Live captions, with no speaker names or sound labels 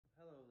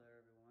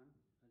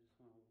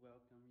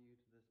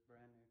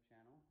brand new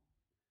channel.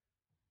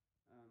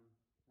 We're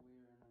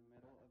in the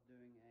middle of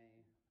doing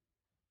a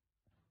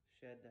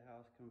shed to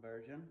house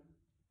conversion,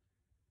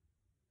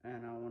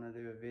 and I want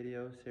to do a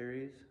video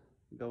series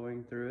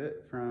going through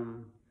it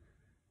from,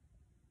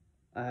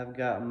 I have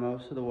got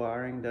most of the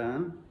wiring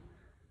done.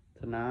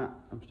 Tonight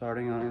I'm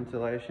starting on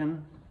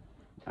insulation.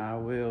 I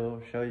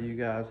will show you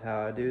guys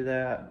how I do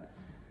that,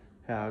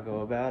 how I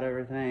go about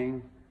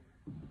everything.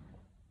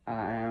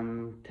 I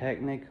am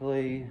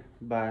technically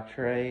by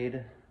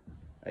trade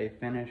a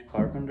finished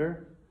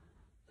carpenter,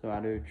 so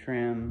I do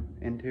trim,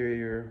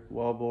 interior,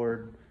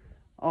 wallboard,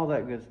 all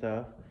that good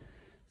stuff.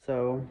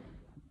 So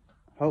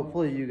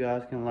hopefully you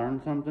guys can learn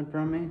something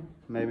from me,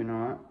 maybe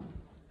not,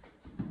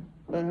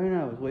 but who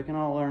knows, we can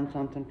all learn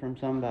something from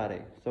somebody,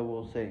 so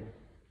we'll see.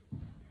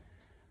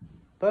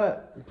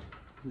 But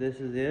this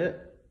is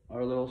it,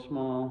 our little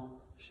small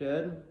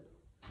shed.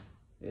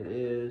 It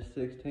is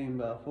 16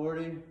 by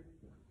 40.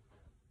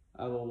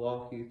 I will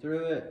walk you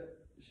through it,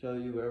 show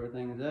you where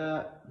everything's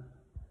at.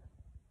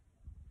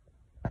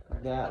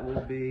 That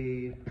will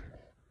be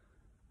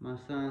my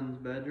son's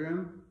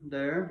bedroom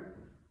there.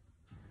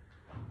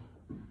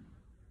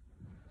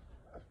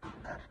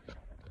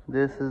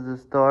 This is the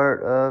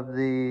start of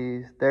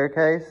the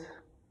staircase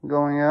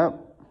going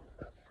up.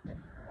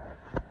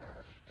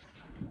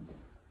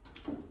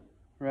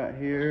 Right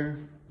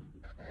here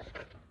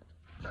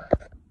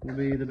will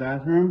be the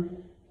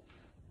bathroom.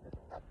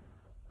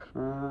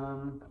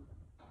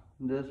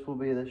 This will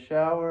be the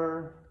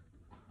shower,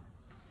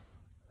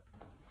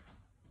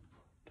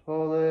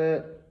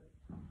 toilet,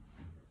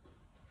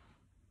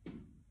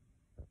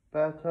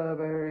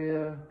 bathtub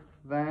area,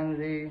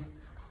 vanity,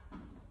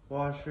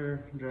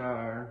 washer,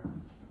 dryer,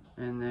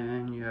 and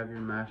then you have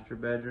your master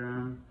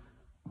bedroom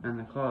and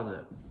the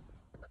closet.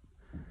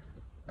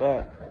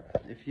 But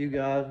if you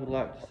guys would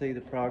like to see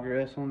the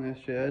progress on this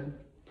shed,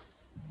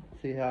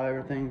 see how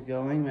everything's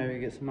going, maybe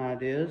get some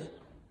ideas,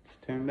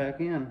 just tune back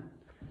in.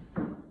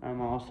 I'm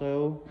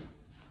also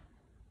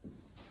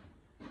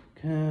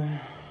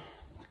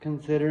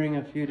considering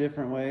a few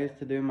different ways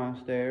to do my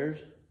stairs,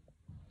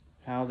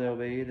 how they'll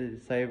be to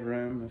save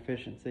room,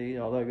 efficiency,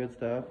 all that good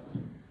stuff.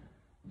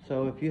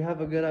 So if you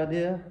have a good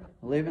idea,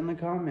 leave it in the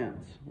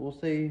comments. We'll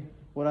see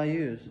what I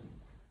use.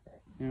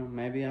 You know,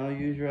 maybe I'll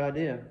use your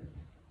idea.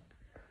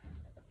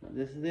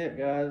 This is it,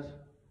 guys.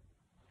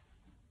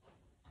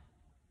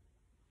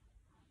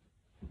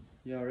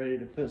 Y'all ready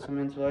to put some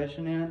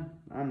insulation in?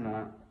 I'm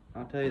not.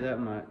 I'll tell you that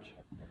much.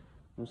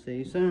 We'll see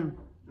you soon.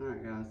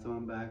 Alright guys, so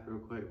I'm back real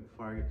quick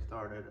before I get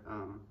started.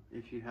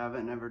 If you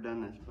haven't never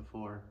done this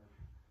before,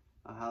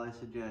 I highly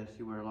suggest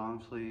you wear long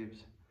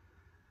sleeves,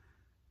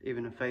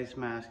 even a face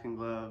mask and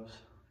gloves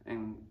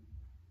and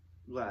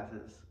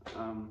glasses.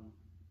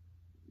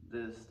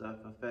 This stuff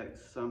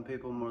affects some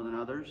people more than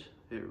others.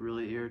 It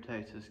really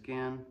irritates the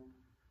skin.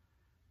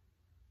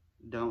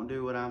 Don't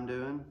do what I'm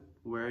doing.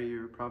 Wear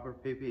your proper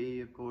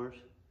PPE, of course.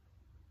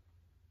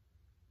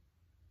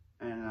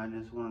 And I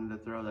just wanted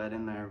to throw that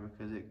in there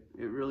because it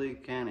really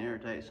can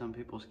irritate some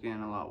people's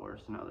skin a lot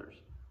worse than others.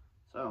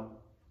 So,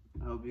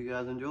 I hope you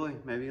guys enjoy.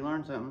 Maybe you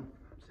learned something.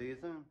 See you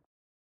soon.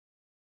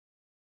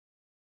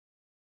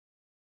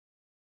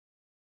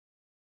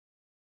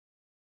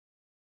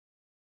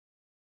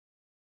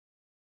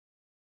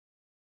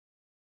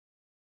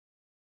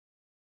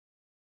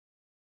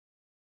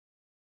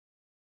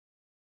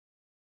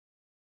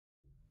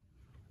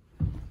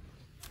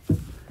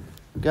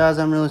 Guys,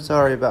 I'm really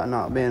sorry about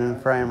not being in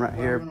frame right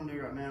here. What I'm gonna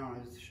do right now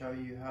is show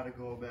you how to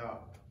go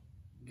about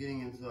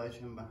getting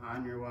insulation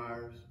behind your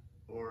wires,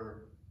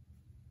 or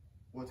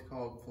what's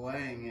called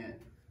filleting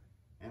it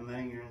and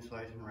letting your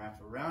insulation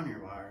wrap around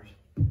your wires.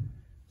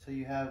 So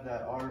you have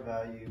that R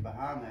value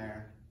behind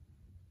there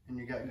and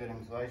you got good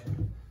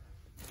insulation.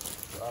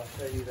 So I'll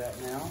show you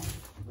that now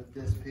with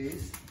this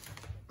piece.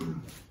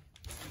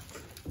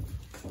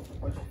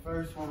 What you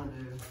first wanna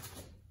do,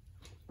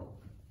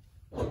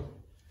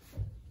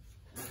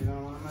 you're going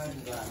to want to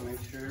measure that and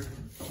make sure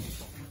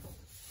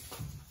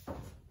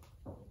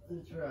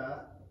it's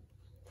right.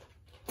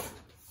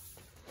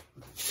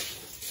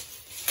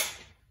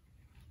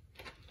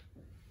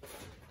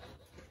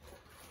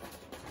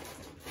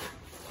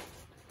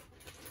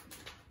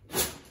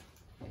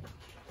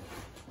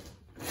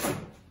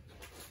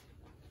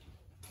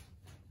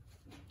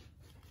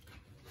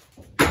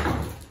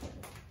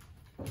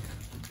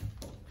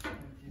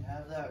 If you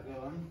have that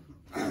going,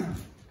 what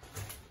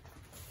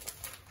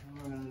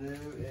we're going to do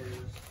is,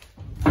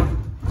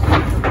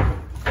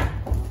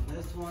 on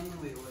this one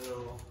we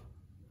will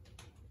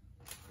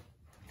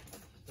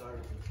start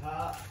at the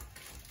top.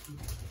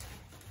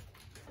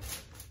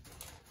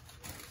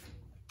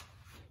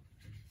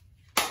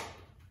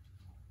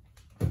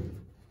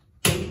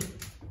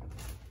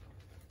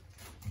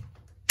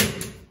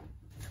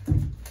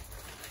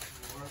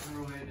 Working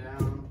our way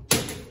down to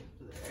the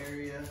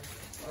area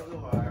of the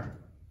wire.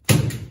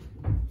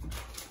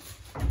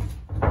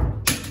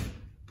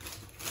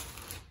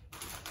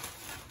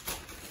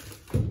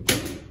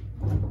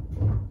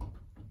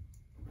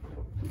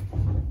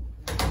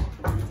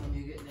 When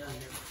you get down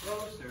here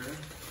closer,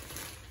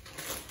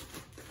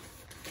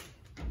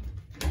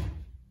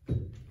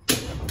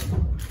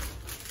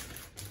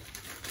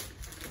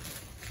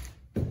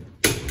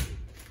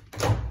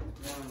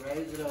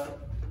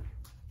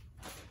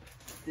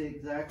 see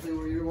exactly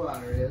where your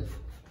wire is.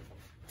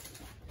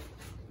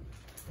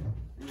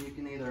 And you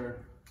can either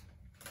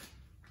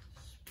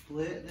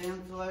split the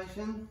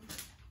insulation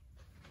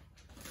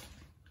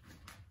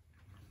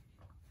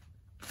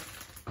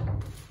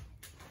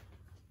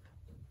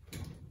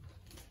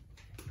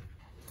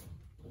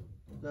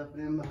stuff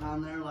it in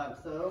behind there like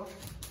so.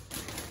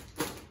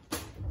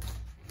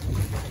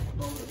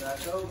 Fold it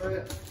back over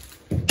it.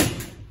 And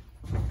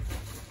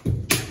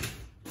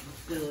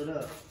seal it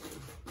up.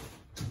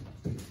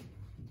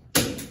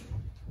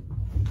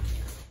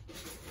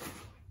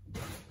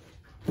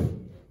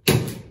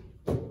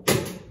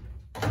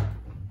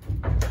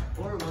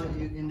 Or what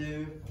you can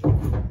do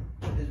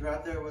is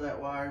right there where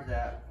that wire's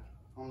at,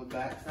 on the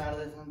back side of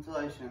this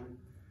insulation,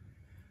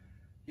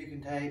 you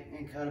can take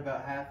and cut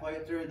about halfway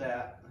through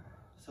that,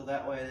 so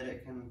that way that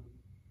it can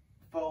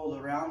fold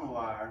around the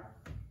wire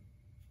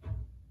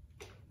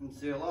and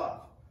seal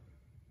off.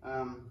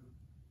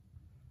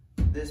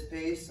 This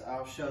piece,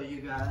 I'll show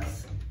you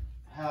guys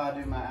how I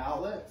do my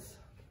outlets,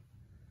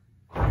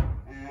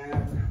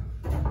 and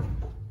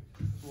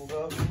we'll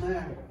go from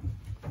there.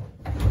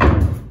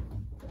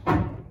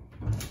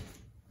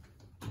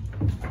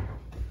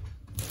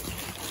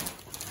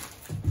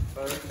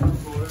 First,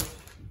 of course,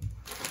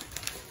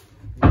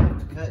 you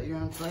have to cut your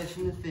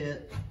insulation to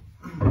fit.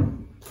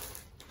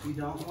 You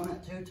don't want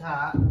it too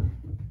tight,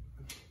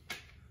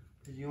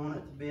 because you want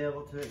it to be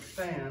able to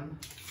expand,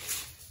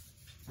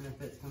 and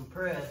if it's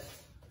compressed,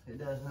 it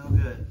does no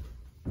good.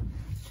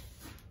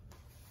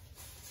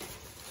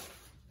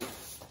 So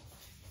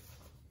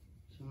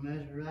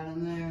measure right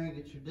in there,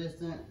 get your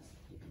distance.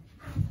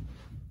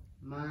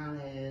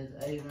 Mine is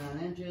 89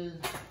 inches.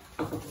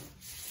 I'm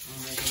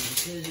making a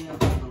decision, I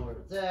don't know where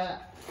it's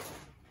at.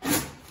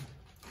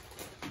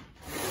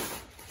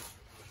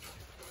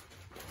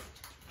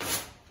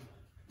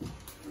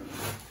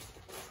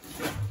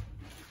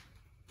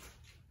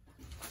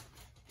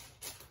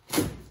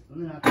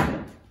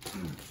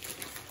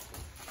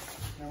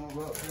 Then we'll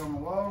go up here on the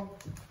wall.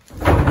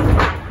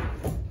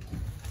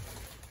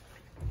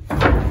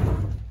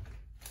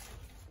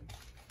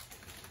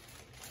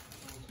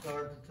 We'll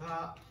start at the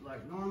top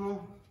like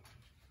normal.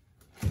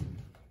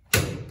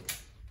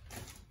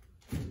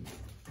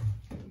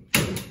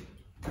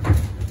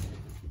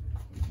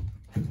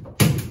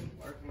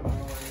 Working all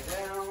the way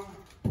down.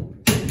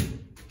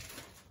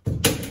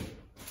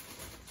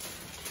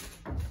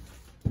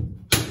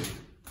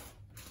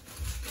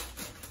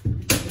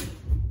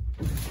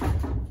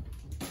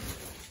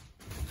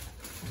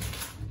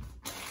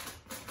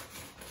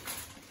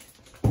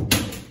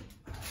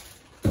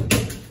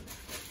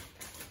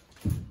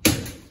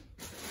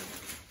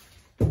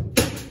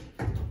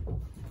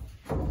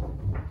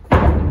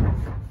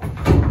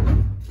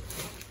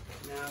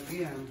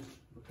 Again,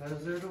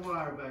 because there's a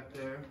wire back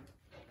there,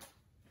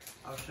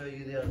 I'll show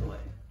you the other way.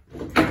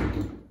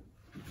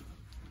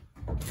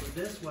 So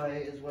this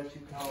way is what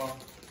you call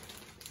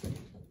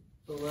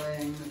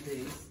filleting the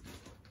piece.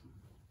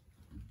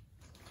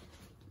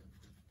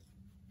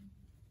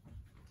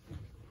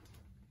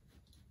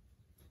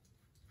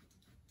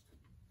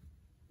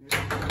 Here's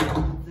the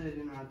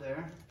incision right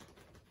there.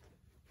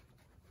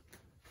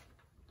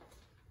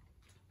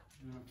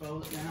 I'm going to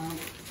fold it down.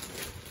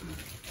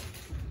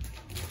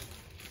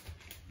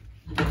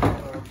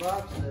 Our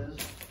boxes,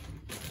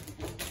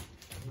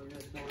 we're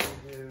just going to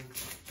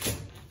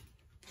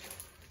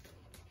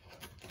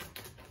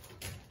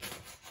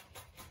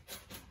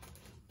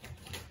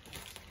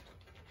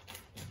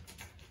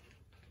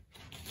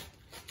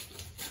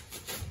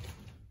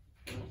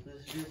this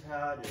is just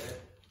how I do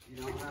it. You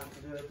don't have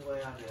to do it the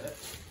way I do it.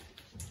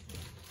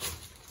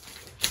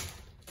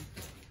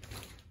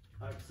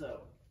 Like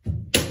so.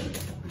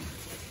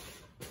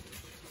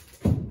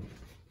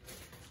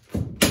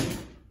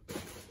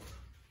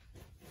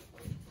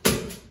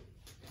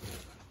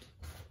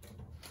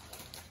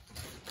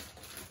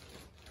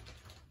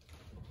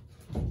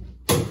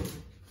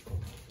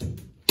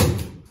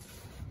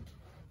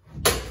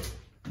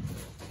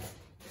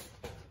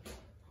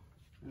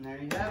 And there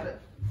you have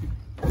it.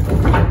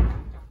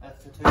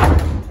 That's the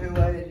two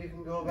ways you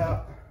can go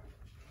about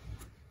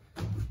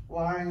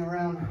wiring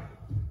around,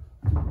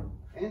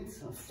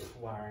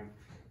 insulating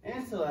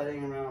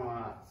around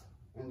lights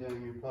and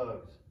doing your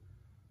plugs.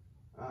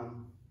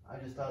 I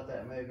just thought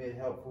that may be a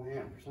helpful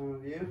hint for some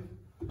of you,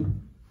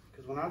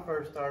 because when I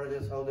first started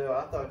this whole deal,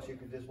 I thought you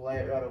could just lay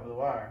it right over the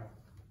wire.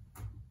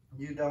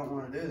 You don't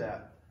want to do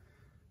that.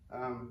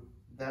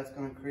 That's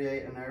going to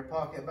create an air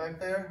pocket back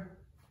there,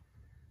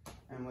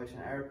 in which an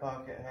air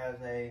pocket has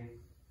a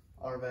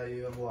R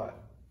value of what?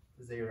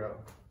 0.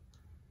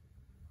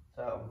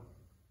 So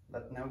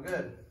that's no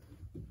good.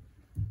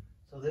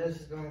 So this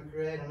is going to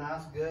create a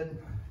nice,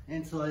 good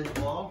insulated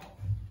wall,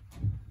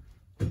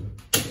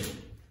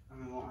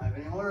 and we won't have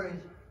any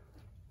worries.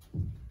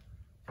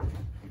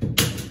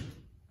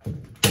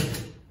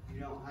 You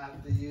don't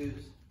have to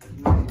use as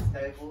many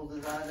staples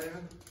as I do.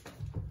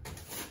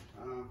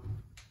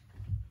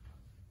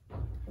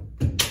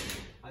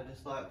 I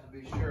just like to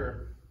be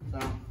sure. So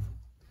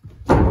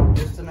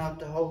just to enough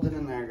to hold it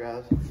in there,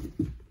 guys.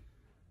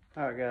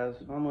 Alright guys,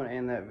 I'm going to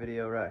end that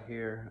video right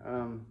here.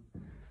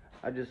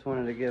 I just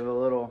wanted to give a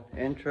little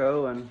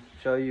intro and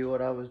show you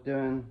what I was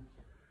doing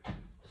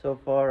so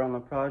far on the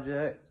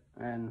project,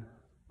 and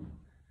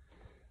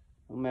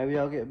maybe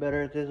I'll get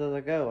better at this as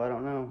I go. I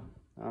don't know.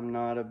 I'm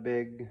not a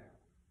big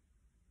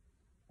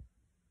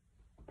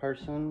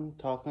person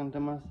talking to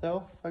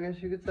myself, I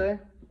guess you could say.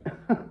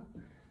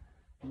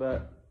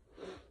 But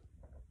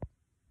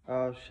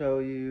I'll show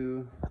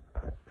you.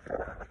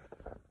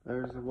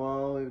 There's the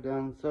wall we've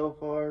done so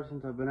far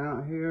since I've been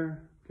out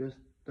here. Just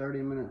 30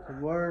 minutes of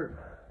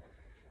work.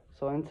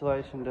 So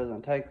insulation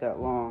doesn't take that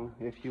long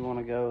if you want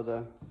to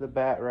go the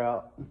bat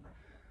route.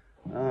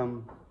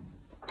 You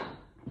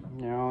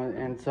know,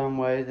 in some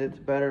ways it's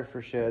better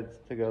for sheds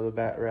to go the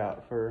bat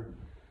route for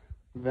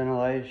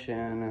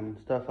ventilation and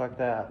stuff like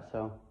that.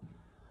 So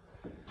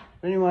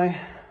anyway,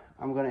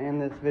 I'm going to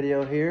end this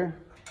video here.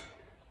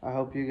 I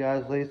hope you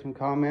guys leave some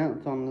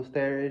comments on the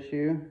stair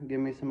issue. Give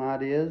me some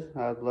ideas.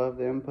 I'd love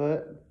the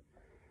input.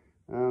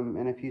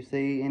 And if you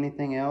see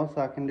anything else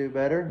I can do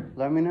better,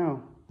 let me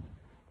know.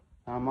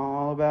 I'm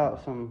all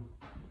about some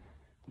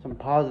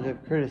positive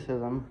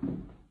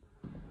criticism,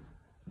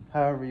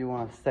 however you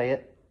want to say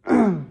it.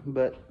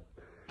 But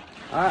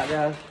alright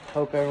guys,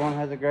 hope everyone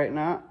has a great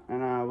night,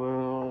 and I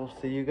will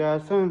see you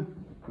guys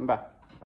soon. Bye.